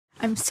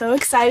I'm so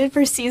excited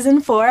for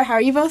season 4. How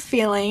are you both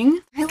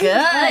feeling? Really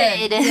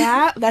good.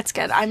 Yeah, that's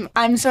good.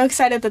 I'm so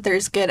excited that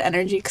there's good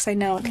energy because I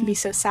know it can be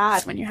so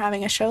sad when you're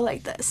having a show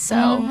like this.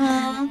 So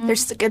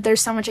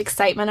there's so much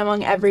excitement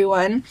among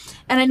everyone.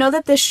 And I know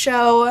that this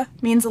show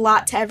means a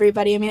lot to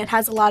everybody. I mean, it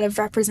has a lot of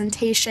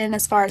representation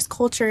as far as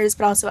cultures,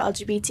 but also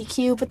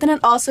LGBTQ. But then it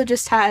also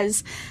just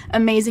has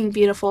amazing,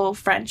 beautiful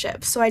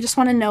friendships. So I just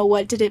want to know,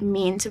 what did it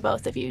mean to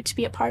both of you to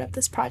be a part of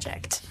this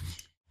project?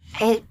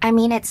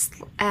 It's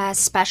a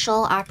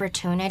special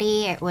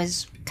opportunity. It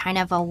was kind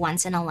of a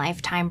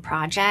once-in-a-lifetime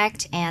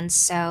project, and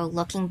so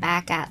looking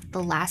back at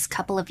the last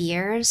couple of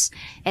years,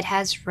 it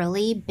has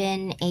really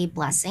been a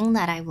blessing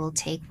that I will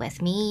take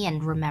with me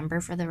and remember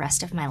for the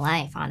rest of my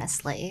life,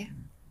 honestly.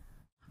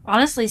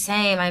 Honestly,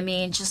 same. I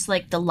mean, just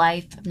like the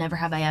life of Never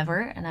Have I Ever,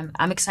 and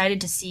I'm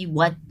excited to see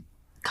what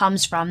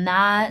comes from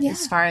that,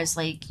 as far as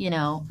like, you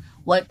know,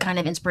 what kind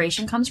of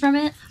inspiration comes from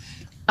it.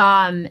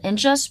 And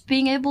just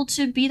being able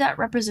to be that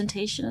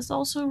representation is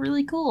also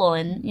really cool.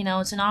 And, you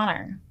know, it's an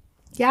honor.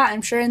 Yeah,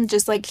 I'm sure. And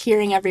just like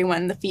hearing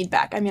everyone, the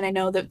feedback. I mean, I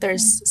know that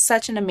there's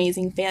such an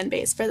amazing fan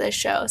base for this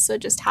show. So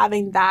just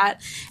having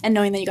that and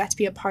knowing that you got to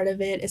be a part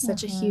of it is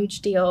such a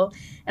huge deal.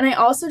 And I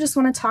also just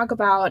want to talk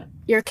about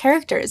your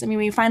characters. I mean,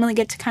 we finally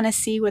get to kind of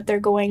see what they're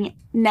going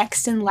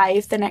next in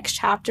life, the next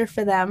chapter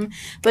for them.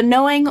 But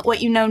knowing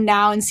what you know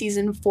now in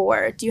season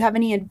 4, do you have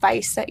any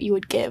advice that you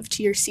would give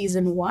to your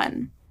season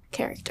 1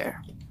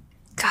 character?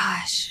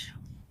 Gosh.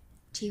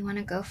 Do you want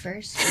to go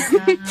first?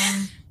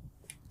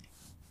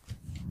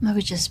 I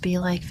would just be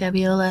like,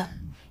 Fabiola,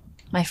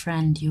 my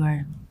friend, you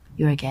are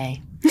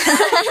gay.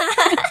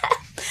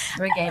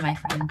 You're gay, my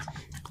friend.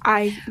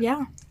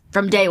 Yeah.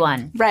 From day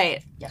one.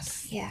 Right.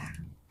 Yes. Yeah.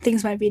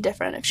 Things might be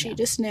different if she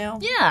just knew.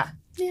 Yeah.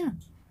 Yeah.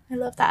 I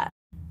love that.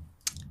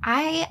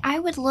 I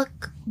would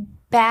look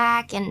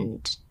back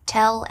and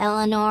tell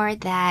Eleanor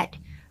that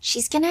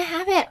she's going to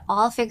have it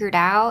all figured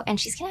out, and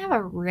she's going to have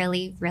a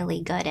really,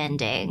 really good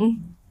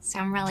ending. So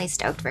I'm really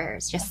stoked for her.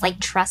 It's just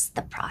like, trust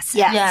the process.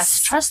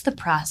 Yes, trust the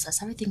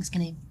process. Everything's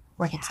going to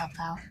work itself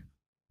out.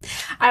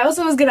 I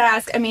also was going to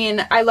ask, I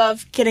mean, I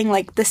love getting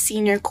like the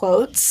senior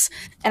quotes,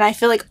 and I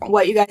feel like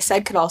what you guys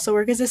said could also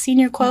work as a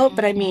senior quote,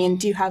 but I mean,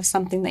 do you have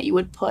something that you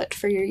would put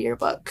for your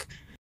yearbook?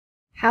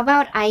 How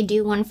about I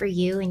do one for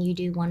you and you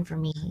do one for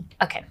me?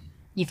 Okay,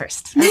 you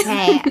first.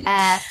 Okay,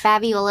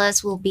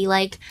 Fabiola's will be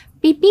like,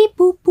 beep, beep,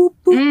 boop, boop,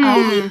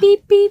 boop, beep,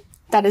 beep, beep.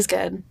 That is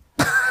good.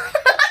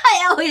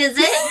 Oh, is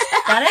it?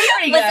 That is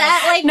pretty good. Was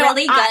that like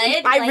really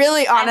good? I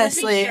really,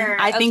 honestly,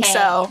 I think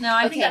so. No,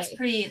 I think that's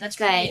pretty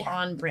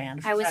on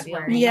brand for I was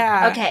Fabiola. worried.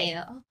 Yeah. Okay.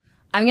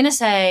 I'm going to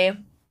say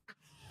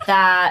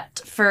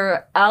that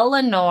for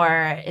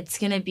Eleanor, it's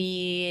going to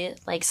be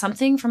like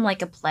something from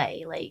like a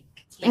play, like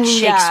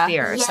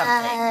Shakespeare or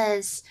something.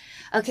 Yes.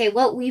 Okay,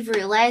 what we've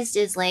realized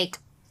is like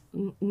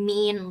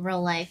me in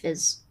real life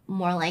is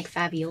more like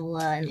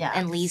Fabiola,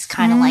 and Lee's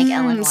kind of like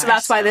Eleanor. So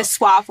that's why this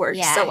swap worked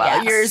so well.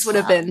 Yes. Yours would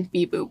have been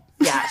beep boop.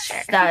 Yeah,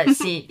 sure.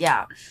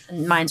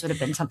 Mine's would have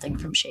been something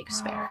from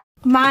Shakespeare.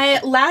 My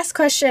last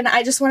question,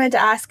 I just wanted to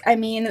ask, I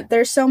mean,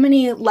 there's so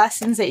many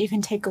lessons that you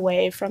can take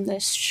away from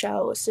this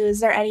show. So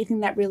is there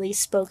anything that really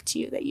spoke to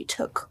you that you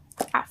took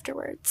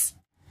afterwards?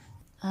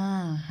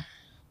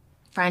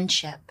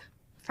 Friendship.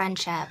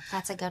 Friendship.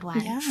 That's a good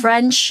one. Yeah.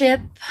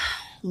 Friendship,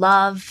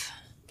 love,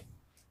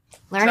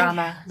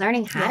 drama.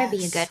 Learning how to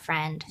be a good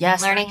friend.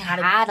 Yes. Learning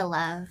how to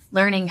love.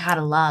 Learning how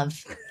to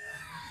love.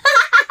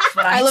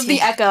 I love the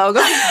echo.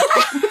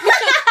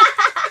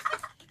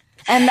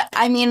 And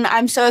I mean,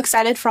 I'm so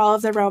excited for all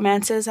of the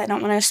romances. I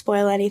don't want to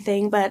spoil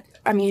anything, but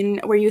I mean,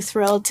 were you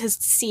thrilled to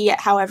see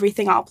how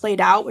everything all played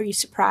out? Were you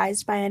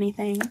surprised by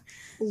anything?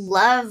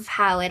 Love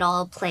how it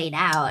all played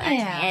out.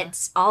 Yeah.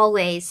 It's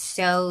always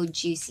so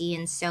juicy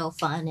and so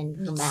fun and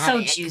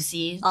dramatic. So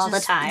juicy. All the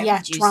time.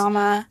 Yeah, juice.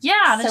 drama.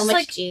 Yeah. So just much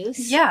like,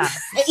 juice. Yeah.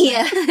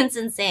 Yeah, it's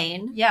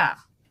insane. Yeah.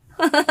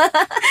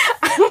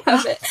 I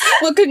love it.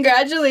 Well,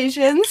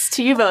 congratulations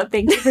to you both.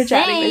 Thank you for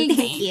chatting with me.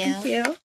 Thank you. Thank you.